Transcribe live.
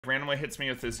randomly hits me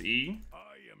with his E.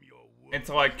 And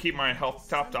to like keep my health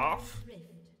topped off.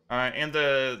 And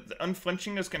the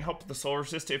unflinching is going to help with the soul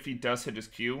resist if he does hit his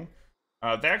Q.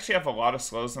 They actually have a lot of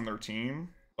slows on their team.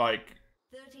 Like,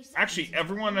 actually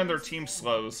everyone on their team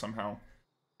slows somehow.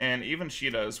 And even she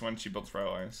does when she builds for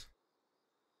allies.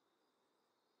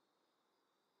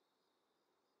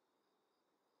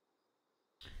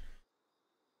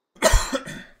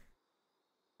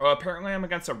 Well, apparently I'm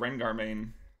against a Rengar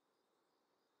main.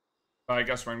 I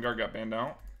guess Rengar got banned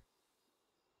out.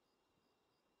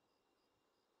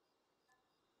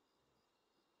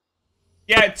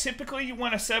 Yeah, typically you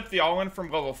want to set up the all-in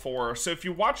from level 4. So if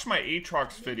you watch my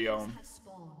Aatrox video,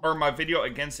 or my video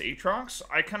against Aatrox,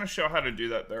 I kind of show how to do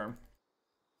that there.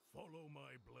 Follow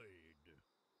my blade.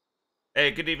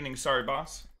 Hey, good evening. Sorry,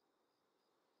 boss.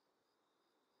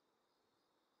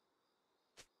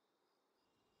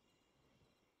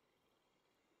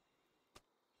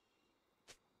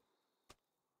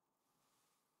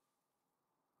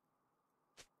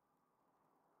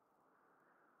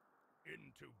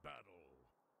 Into battle.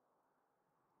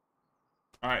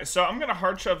 Alright, so I'm gonna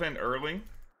hard shove in early.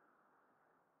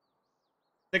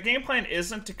 The game plan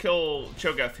isn't to kill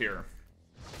Cho'Gath here.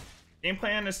 Game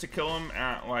plan is to kill him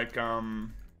at like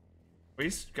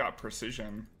he's got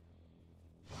precision.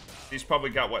 He's probably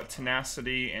got what,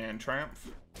 tenacity and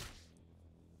triumph.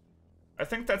 I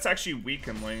think that's actually weak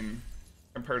in lane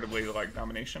comparatively to like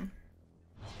domination.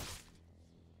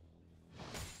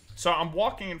 So I'm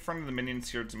walking in front of the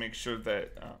minions here to make sure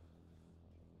that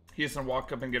he doesn't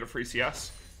walk up and get a free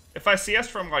CS. If I CS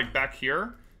from like back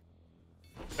here,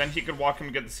 then he could walk him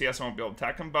and get the CS and won't be able to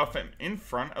attack him. But if I'm in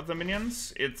front of the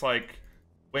minions, it's like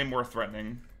way more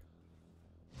threatening.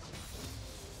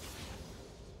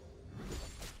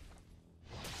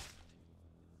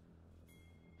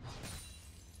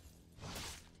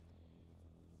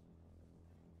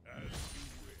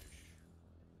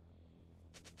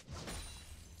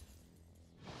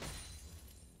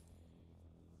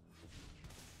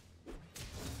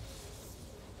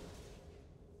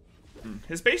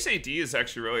 His base AD is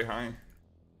actually really high.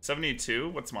 72?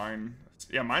 What's mine?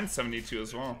 Yeah, mine's 72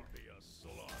 as well.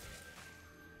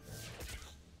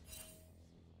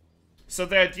 So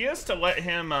the idea is to let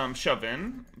him shove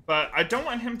in, but I don't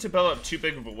want him to build up too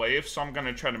big of a wave, so I'm going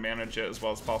to try to manage it as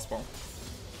well as possible.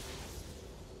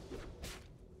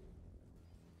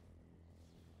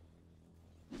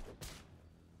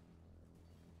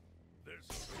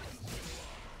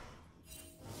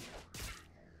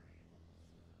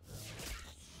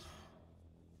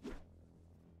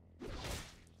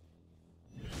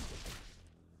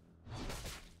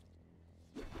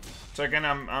 So again,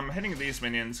 I'm hitting these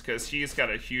minions because he's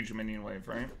got a huge minion wave,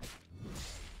 right?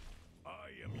 I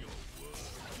am your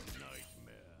worst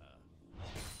nightmare.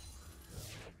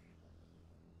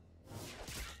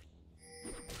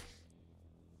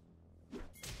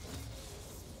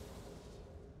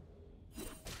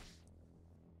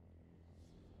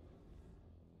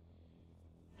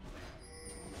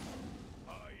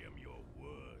 I am your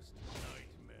worst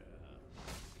nightmare.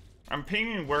 I'm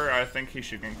pinging where I think he's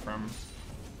shooting from.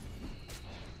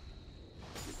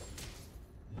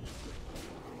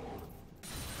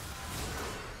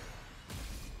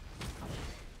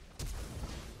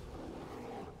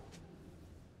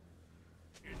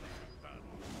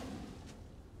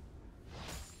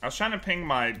 I was trying to ping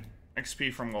my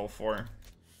XP from level 4.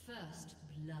 First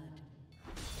blood.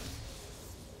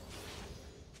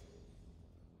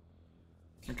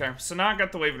 Okay, so now I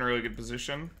got the wave in a really good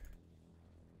position.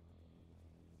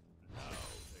 Now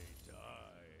they die.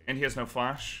 And he has no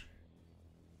flash.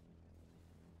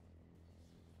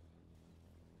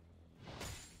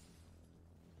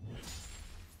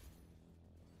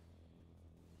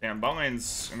 Damn, bot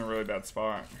lane's in a really bad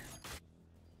spot.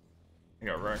 He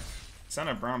got wrecked. Son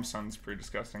of Braum sounds pretty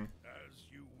disgusting. As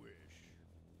you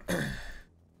wish.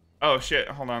 Oh shit,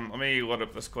 hold on. Let me load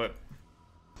up this clip.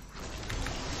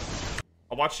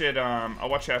 I'll watch it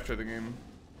after the game.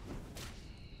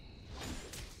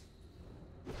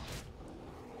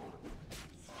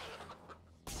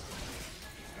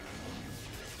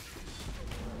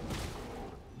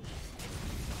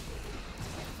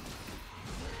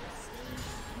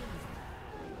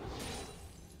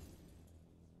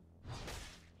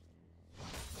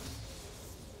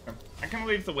 I can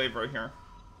leave the wave right here.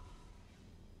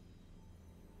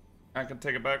 I can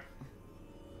take it back.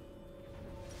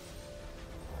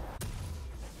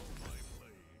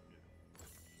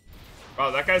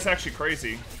 Oh, that guy's actually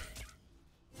crazy.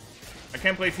 I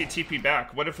can't believe he TP'd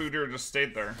back. What if Udyr just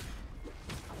stayed there?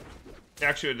 He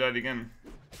actually would have died again.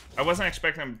 I wasn't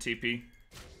expecting him to TP.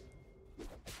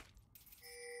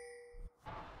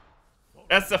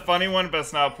 That's the funny one, but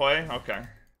it's not a play? Okay.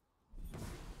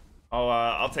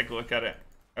 I'll take a look at it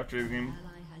after the game.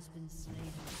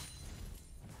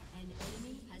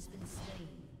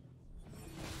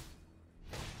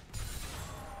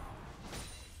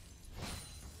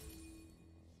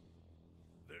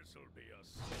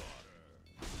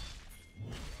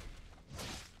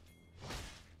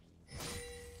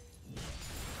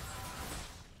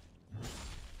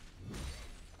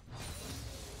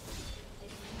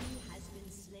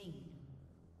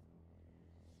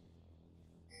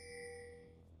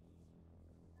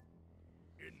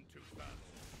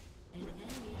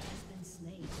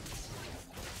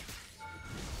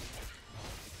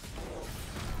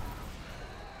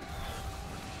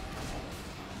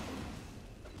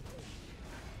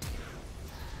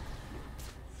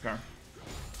 Okay.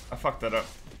 I fucked that up.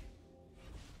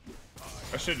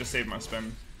 I should have just saved my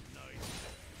spin.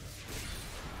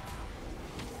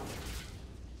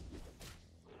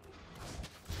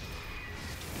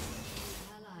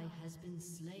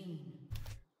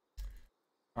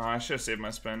 I should have saved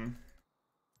my spin.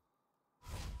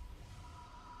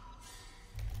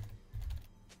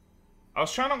 I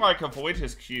was trying to like avoid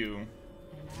his Q.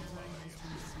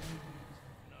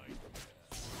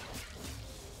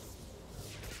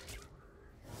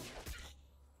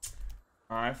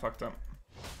 I fucked up.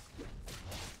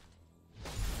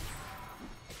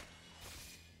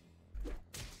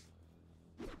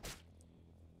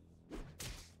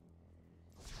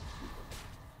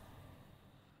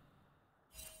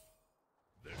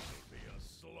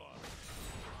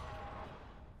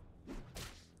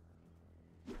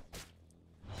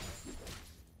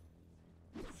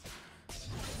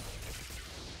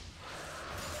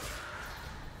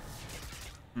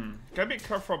 Gotta be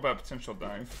careful about potential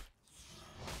dive.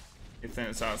 You think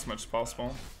it's out as much as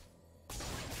possible.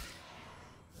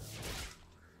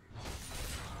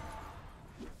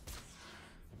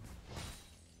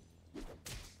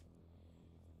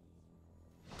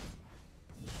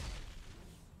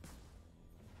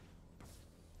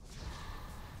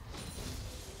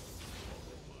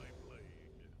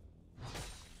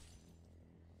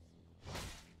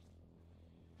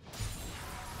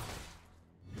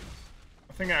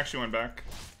 I think I actually went back.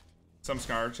 Some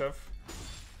Scarchev.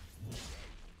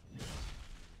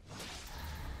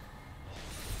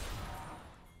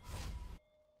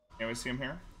 Can we see him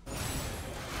here?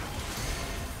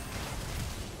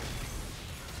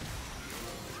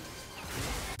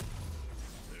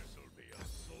 This'll be a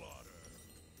slaughter.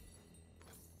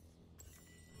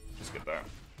 Just get that.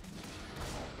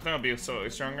 I think I'll be slightly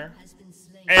stronger.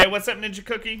 Hey, what's up, Ninja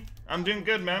Cookie? I'm doing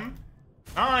good, man.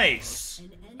 Nice!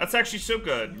 That's actually so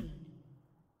good.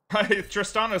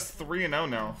 Tristana's 3-0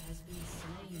 now.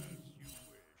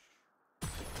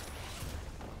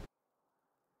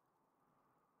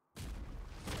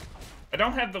 I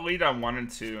don't have the lead I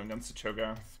wanted to against the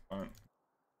Cho'Gath, but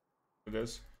it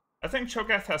is. I think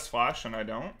Cho'Gath has Flash and I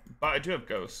don't, but I do have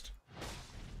Ghost.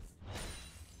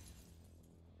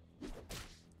 As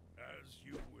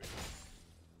you wish.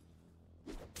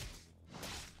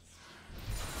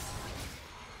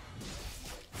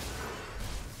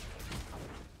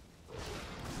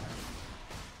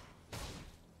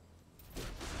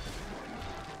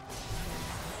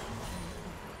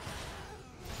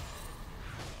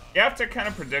 You have to kind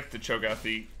of predict the Cho'Gath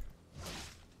E.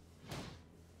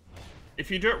 If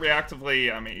you do it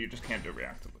reactively, I mean, you just can't do it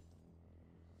reactively.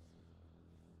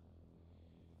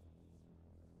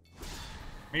 I'm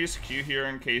gonna use Q here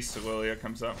in case Lilia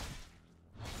comes up.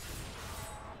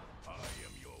 I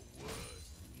am your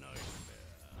worst nightmare.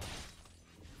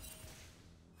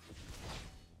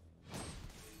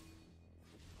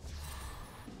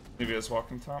 Maybe it's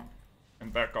walking top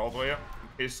and back all the way up in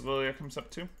case Lilia comes up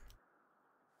too.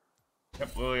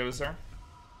 Yep, Lilia was there.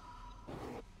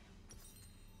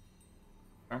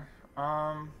 Okay.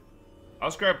 I'll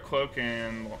just grab Cloak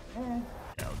and... yeah,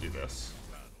 I'll do this.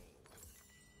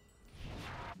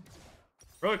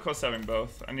 Really close to having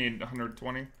both. I need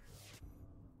 120.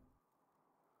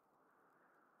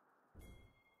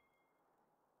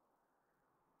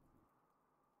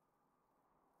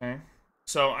 Okay.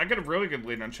 So, I get a really good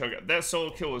lead on Cho'Gath. That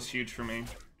solo kill was huge for me.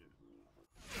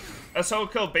 A solo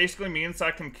kill basically means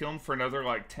I can kill him for another,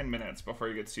 like, 10 minutes before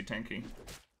he gets too tanky.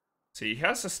 See, he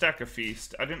has a stack of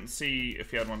Feast. I didn't see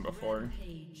if he had one before.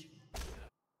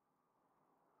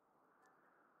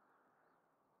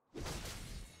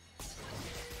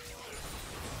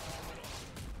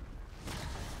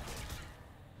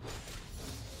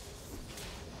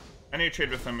 I need to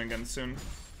trade with him again soon.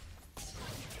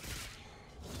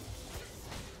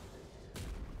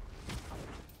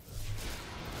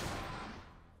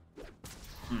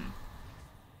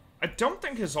 I don't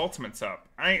think his ultimate's up.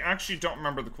 I actually don't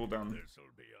remember the cooldown.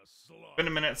 Been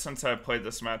a minute since I've played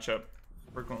this matchup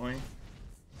frequently.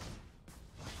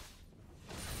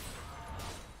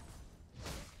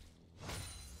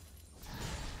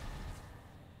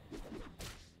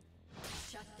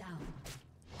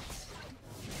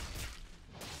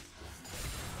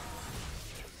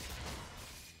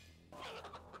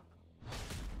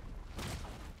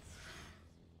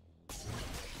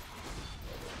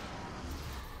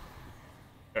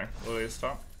 Okay, Lily's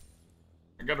top.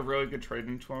 I got a really good trade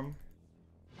into him.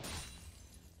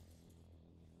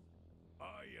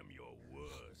 I am your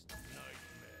worst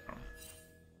nightmare.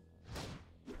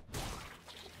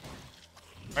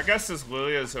 I guess his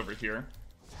Lilia's over here.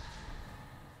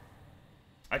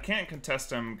 I can't contest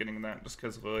him getting that just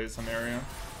because Lily's in the area.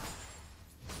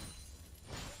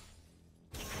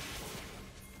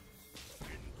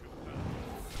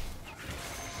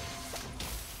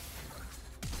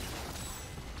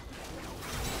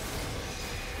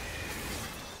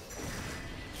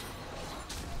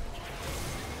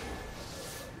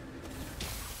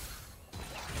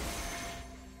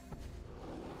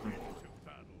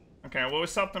 Okay, well, we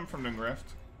stopped them from doing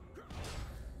Rift.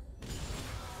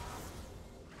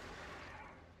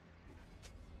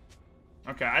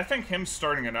 Okay, I think him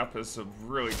starting it up is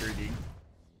really greedy.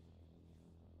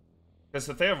 Because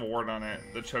if they have a ward on it,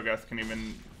 the Cho'Gath can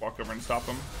even walk over and stop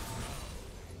him.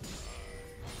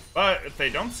 But if they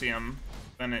don't see him,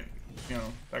 then it, you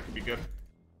know, that could be good.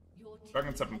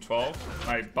 Dragon's up in 12.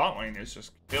 My bot lane is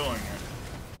just killing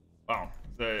it. Wow,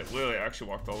 the Lily actually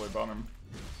walked all the way bottom.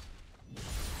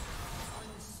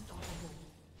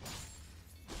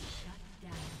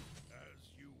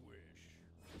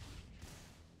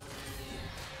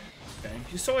 Okay,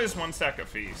 he still has 1 stack of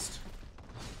Feast.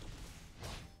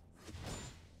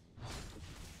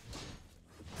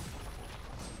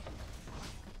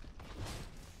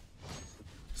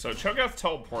 So Cho'Gath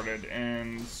teleported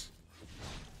and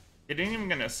he didn't even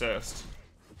get an assist.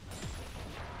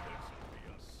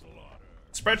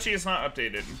 Spreadsheet is not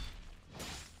updated.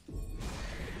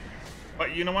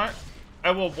 But you know what? I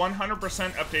will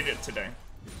 100% update it today.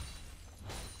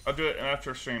 I'll do it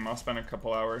after stream. I'll spend a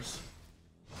couple hours.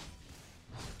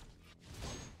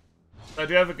 I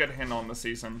do have a good handle on the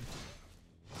season.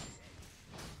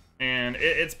 And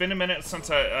it's been a minute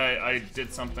since I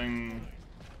did something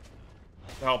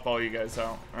to help all you guys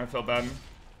out. I feel bad.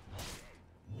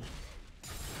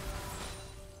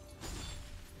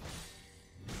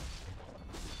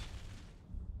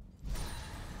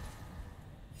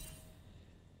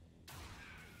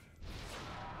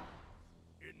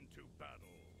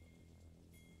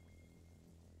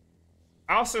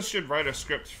 I also should write a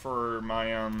script for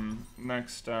my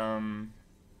next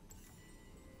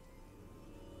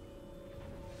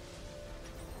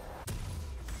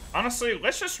honestly,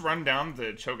 let's just run down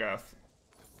the Cho'Gath.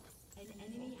 An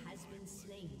enemy has been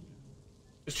slain.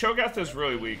 The Cho'Gath is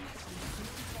really weak.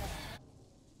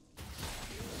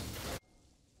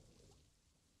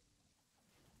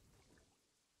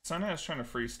 Senna is trying to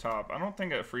freeze top. I don't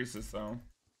think it freezes though.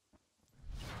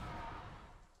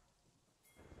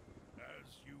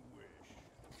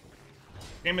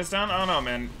 Game is done? I don't know,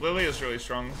 man. Lily is really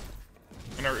strong.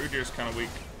 And our Udyr is kind of weak.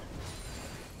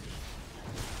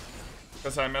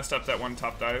 Because I messed up that one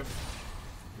top dive.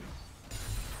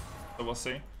 So we'll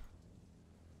see.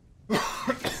 This'll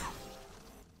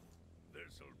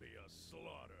be a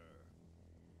slaughter.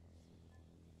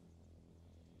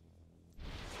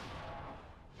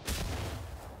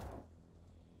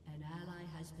 An ally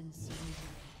has been slain.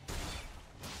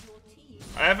 Your team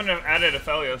I haven't added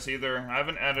Aphelios either. I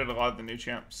haven't added a lot of the new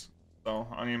champs. So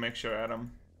I need to make sure I add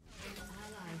them. An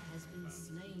ally has been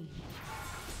slain.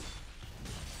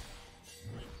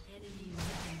 Enemy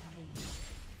rampage.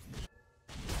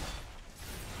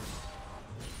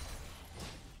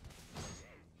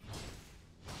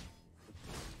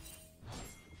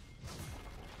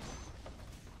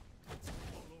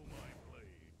 Follow my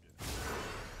blade.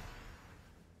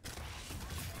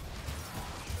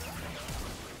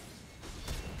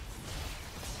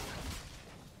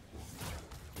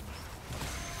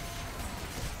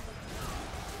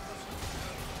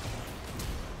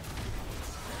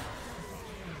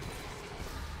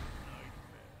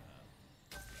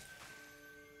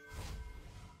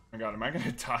 Oh my god, am I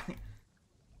gonna die? An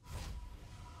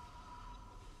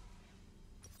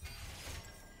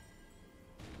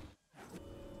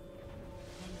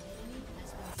enemy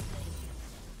has been slain.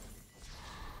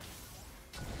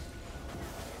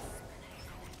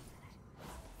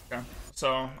 Okay.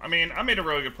 So, I mean, I made a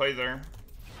really good play there.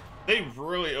 They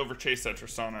really overchased that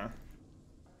Tristana.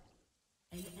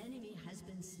 An enemy has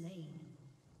been slain.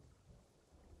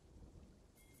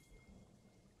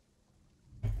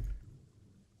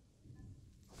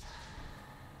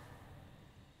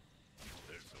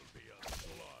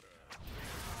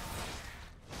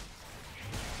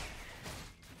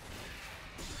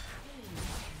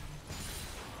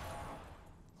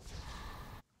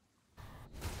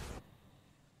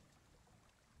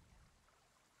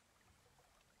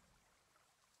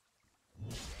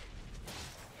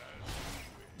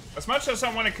 As much as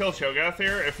I want to kill Cho'Gath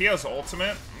here, if he has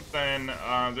ultimate, then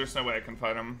there's no way I can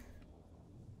fight him.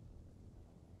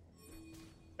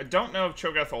 I don't know if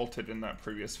Cho'Gath ulted in that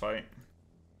previous fight.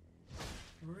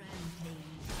 Rampage.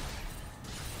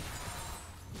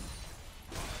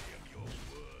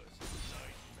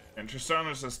 And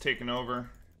Tristana's just taken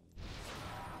over.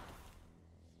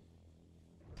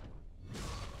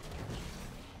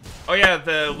 Oh yeah,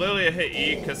 the Lilia hit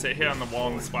E because it hit on the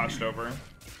wall and splashed over.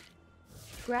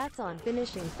 Congrats on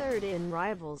finishing third in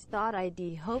Rivals. Thought I'd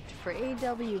hoped for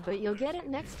AW, but you'll get it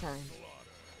next time.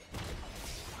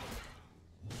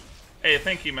 Hey,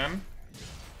 thank you, man.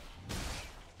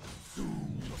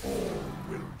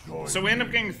 So we end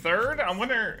up getting third? I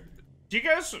wonder, do you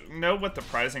guys know what the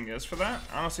pricing is for that?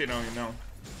 Honestly, I don't even know.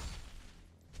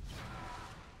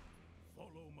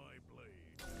 Follow my blade.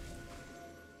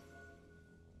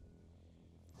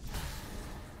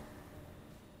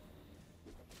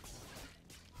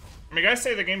 I mean, guys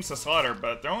say the game's a slaughter,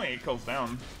 but they're only 8 kills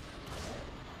down.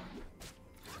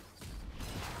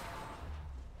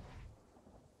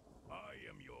 I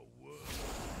am your worst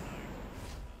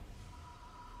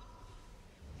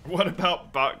nightmare. What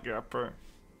about Bot Gapper?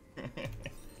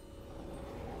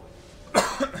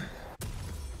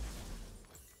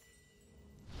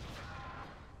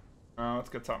 Let's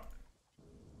get top.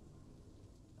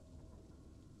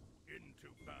 Into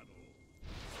battle.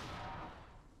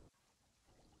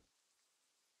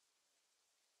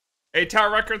 Hey,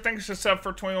 Tower Record, thanks for sub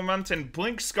for 21 months. And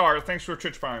Blink Scar, thanks for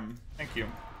Twitch Prime. Thank you.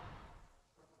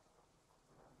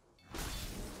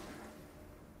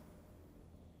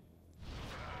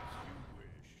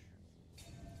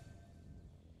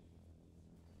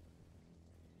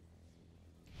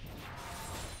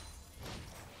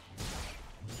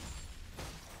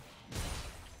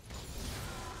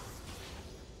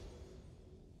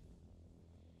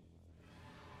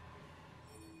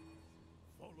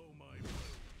 Follow my blade.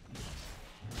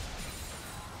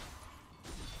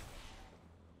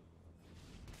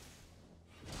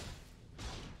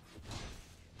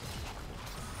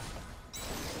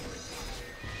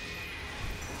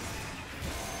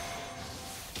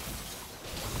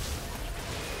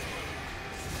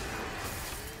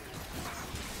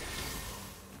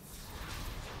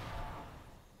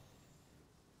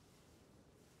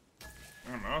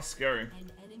 I don't know, that's scary. An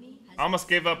enemy has I almost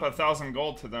gave up 1,000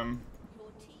 gold to them.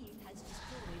 Your team has destroyed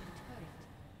a turret.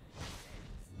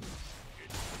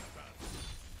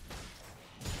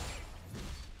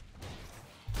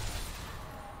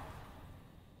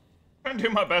 I'm trying to do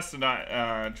my best to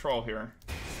not troll here.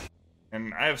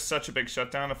 And I have such a big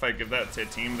shutdown, if I give that to a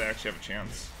team, they actually have a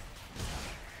chance.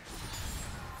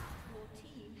 Your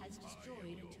team has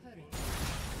destroyed a turret.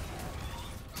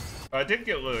 I did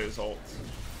get Lilia's ult.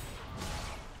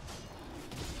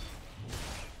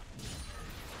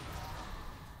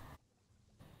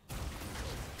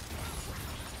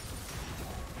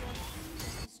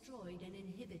 Destroyed an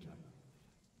inhibitor.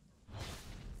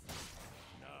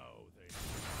 Now they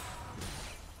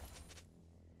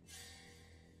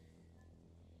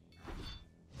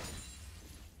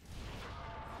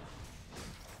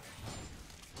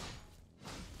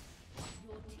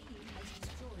Your team has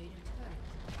destroyed a turret.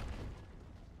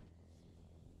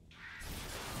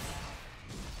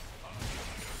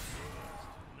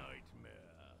 nightmare.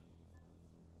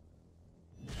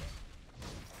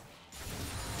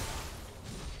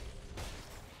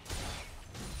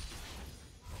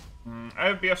 I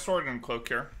have BF Sword and Cloak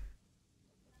here.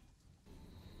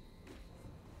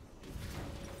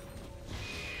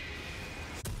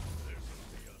 This will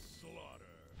be a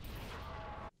slaughter.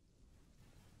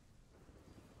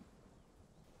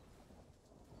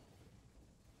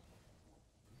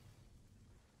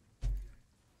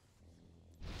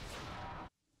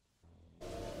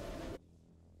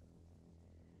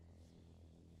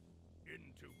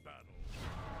 Into battle.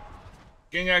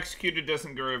 Getting executed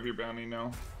doesn't get rid of your bounty,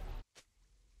 no.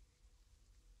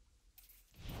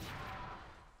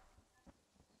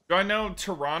 Do I know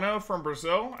Toronto from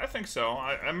Brazil? I think so.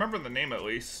 I remember the name at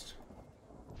least.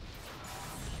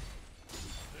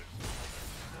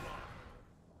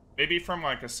 Maybe from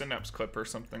like a Synapse clip or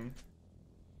something.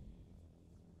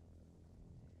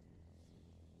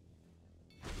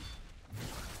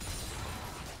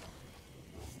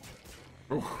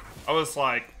 Ooh, I was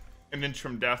like an inch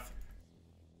from death.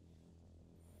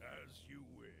 As you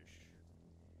wish.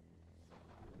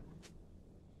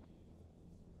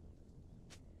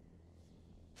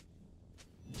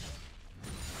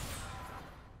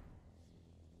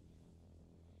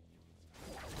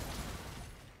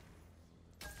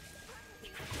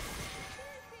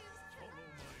 Follow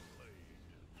my blade.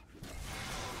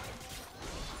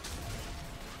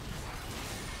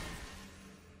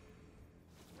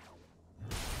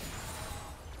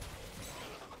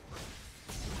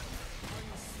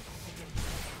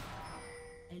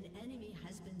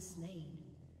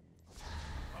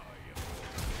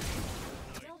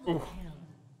 Ooh.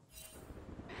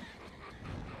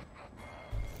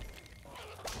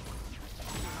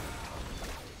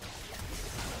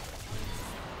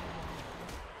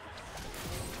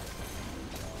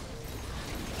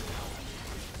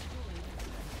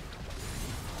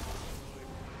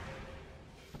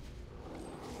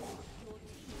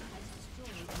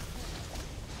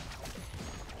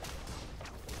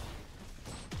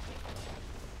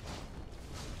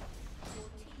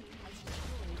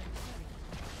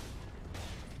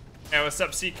 Hey, what's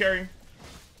up, C carry?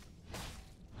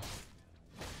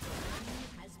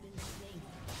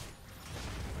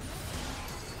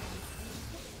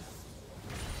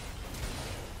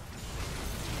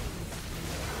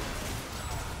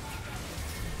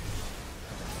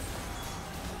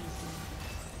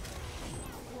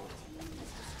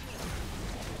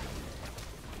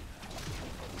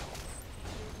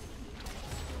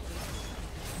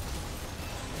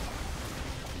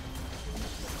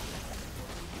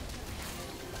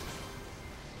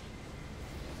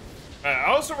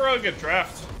 That was a really good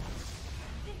draft.